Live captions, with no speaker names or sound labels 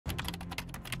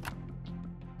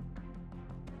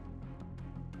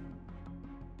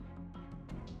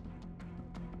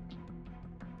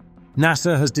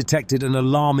NASA has detected an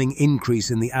alarming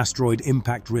increase in the asteroid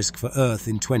impact risk for Earth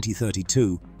in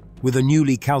 2032, with a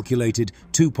newly calculated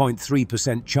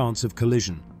 2.3% chance of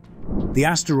collision. The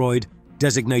asteroid,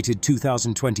 designated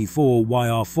 2024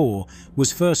 YR4,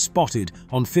 was first spotted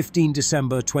on 15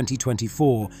 December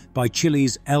 2024 by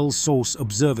Chile's El Source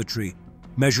Observatory,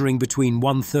 measuring between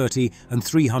 130 and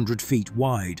 300 feet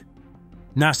wide.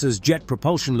 NASA's Jet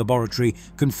Propulsion Laboratory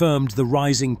confirmed the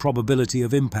rising probability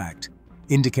of impact,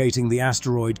 indicating the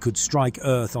asteroid could strike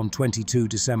Earth on 22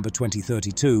 December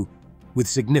 2032, with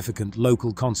significant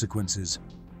local consequences.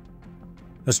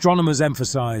 Astronomers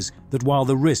emphasize that while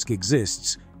the risk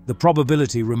exists, the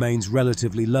probability remains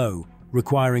relatively low,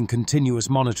 requiring continuous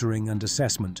monitoring and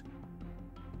assessment.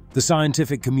 The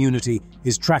scientific community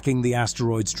is tracking the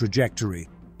asteroid's trajectory,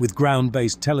 with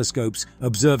ground-based telescopes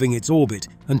observing its orbit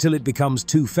until it becomes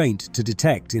too faint to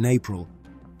detect in April.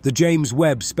 The James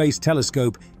Webb Space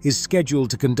Telescope is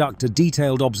scheduled to conduct a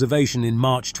detailed observation in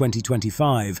March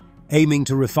 2025, aiming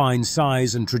to refine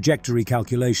size and trajectory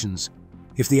calculations.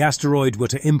 If the asteroid were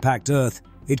to impact Earth,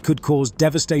 it could cause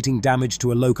devastating damage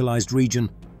to a localized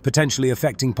region, potentially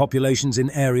affecting populations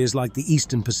in areas like the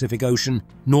Eastern Pacific Ocean,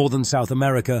 northern South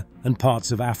America, and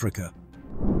parts of Africa.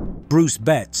 Bruce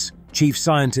Betts, chief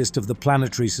scientist of the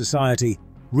Planetary Society,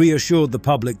 reassured the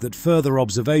public that further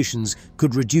observations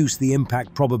could reduce the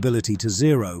impact probability to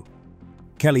zero.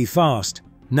 Kelly Fast,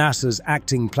 NASA's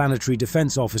acting planetary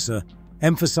defense officer,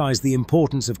 emphasized the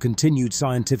importance of continued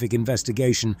scientific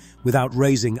investigation without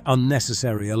raising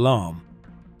unnecessary alarm.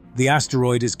 The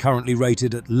asteroid is currently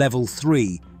rated at level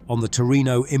 3 on the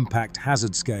Torino Impact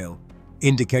Hazard Scale,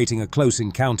 indicating a close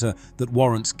encounter that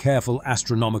warrants careful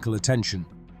astronomical attention.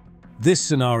 This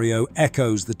scenario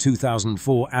echoes the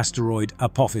 2004 asteroid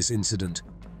Apophis incident,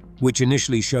 which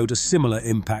initially showed a similar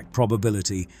impact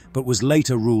probability but was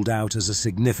later ruled out as a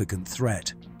significant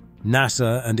threat.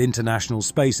 NASA and international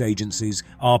space agencies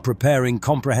are preparing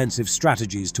comprehensive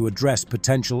strategies to address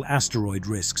potential asteroid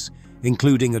risks,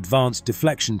 including advanced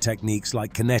deflection techniques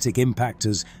like kinetic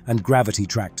impactors and gravity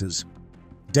tractors.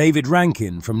 David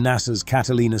Rankin from NASA's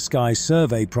Catalina Sky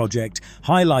Survey project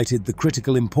highlighted the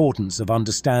critical importance of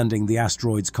understanding the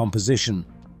asteroid's composition,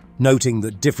 noting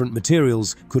that different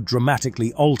materials could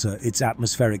dramatically alter its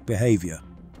atmospheric behavior.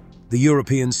 The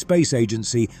European Space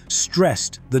Agency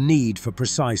stressed the need for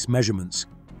precise measurements,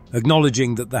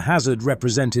 acknowledging that the hazard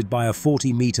represented by a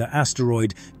 40-meter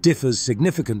asteroid differs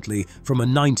significantly from a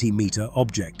 90-meter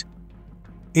object.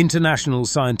 International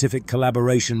scientific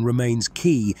collaboration remains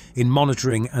key in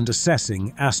monitoring and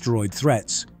assessing asteroid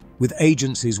threats, with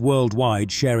agencies worldwide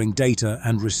sharing data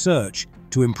and research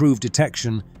to improve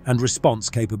detection and response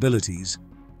capabilities.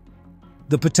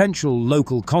 The potential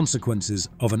local consequences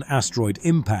of an asteroid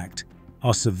impact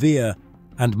are severe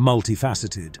and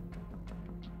multifaceted.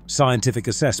 Scientific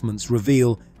assessments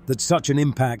reveal that such an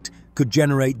impact could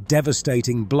generate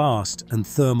devastating blast and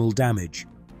thermal damage.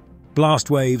 Blast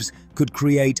waves could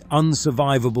create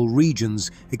unsurvivable regions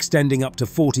extending up to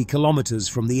 40 kilometers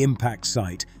from the impact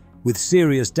site, with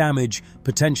serious damage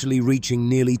potentially reaching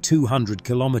nearly 200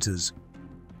 kilometers.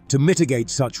 To mitigate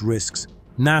such risks,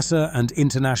 NASA and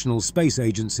international space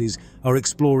agencies are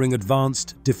exploring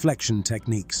advanced deflection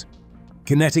techniques.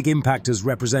 Kinetic impactors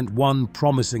represent one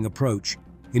promising approach,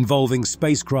 involving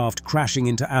spacecraft crashing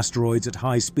into asteroids at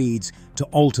high speeds to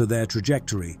alter their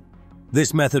trajectory.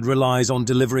 This method relies on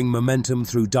delivering momentum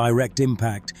through direct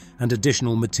impact and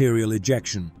additional material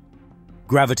ejection.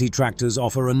 Gravity tractors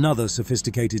offer another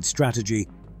sophisticated strategy.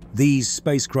 These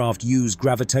spacecraft use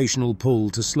gravitational pull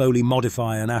to slowly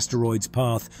modify an asteroid's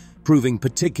path, proving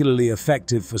particularly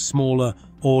effective for smaller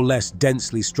or less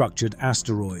densely structured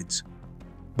asteroids.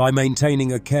 By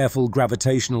maintaining a careful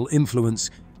gravitational influence,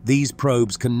 these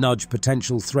probes can nudge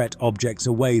potential threat objects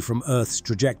away from Earth's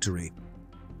trajectory.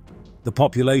 The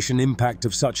population impact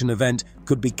of such an event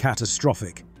could be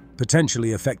catastrophic,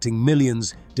 potentially affecting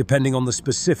millions depending on the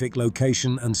specific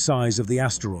location and size of the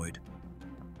asteroid.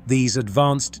 These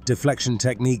advanced deflection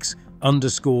techniques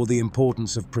underscore the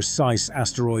importance of precise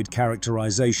asteroid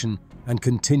characterization and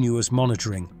continuous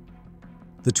monitoring.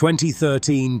 The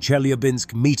 2013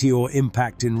 Chelyabinsk meteor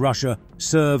impact in Russia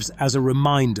serves as a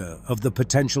reminder of the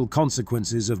potential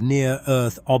consequences of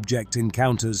near-Earth object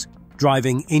encounters,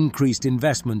 driving increased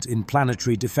investment in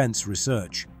planetary defense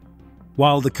research.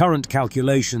 While the current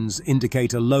calculations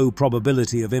indicate a low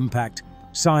probability of impact,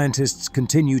 scientists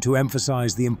continue to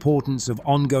emphasize the importance of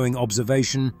ongoing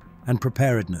observation and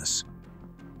preparedness.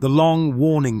 The long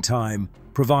warning time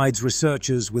provides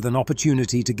researchers with an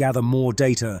opportunity to gather more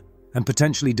data and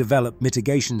potentially develop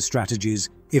mitigation strategies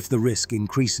if the risk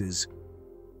increases.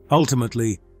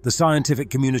 Ultimately, the scientific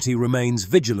community remains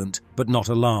vigilant but not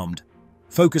alarmed,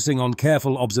 focusing on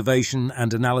careful observation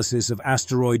and analysis of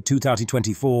asteroid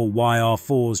 2024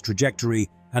 YR4's trajectory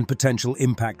and potential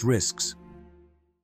impact risks.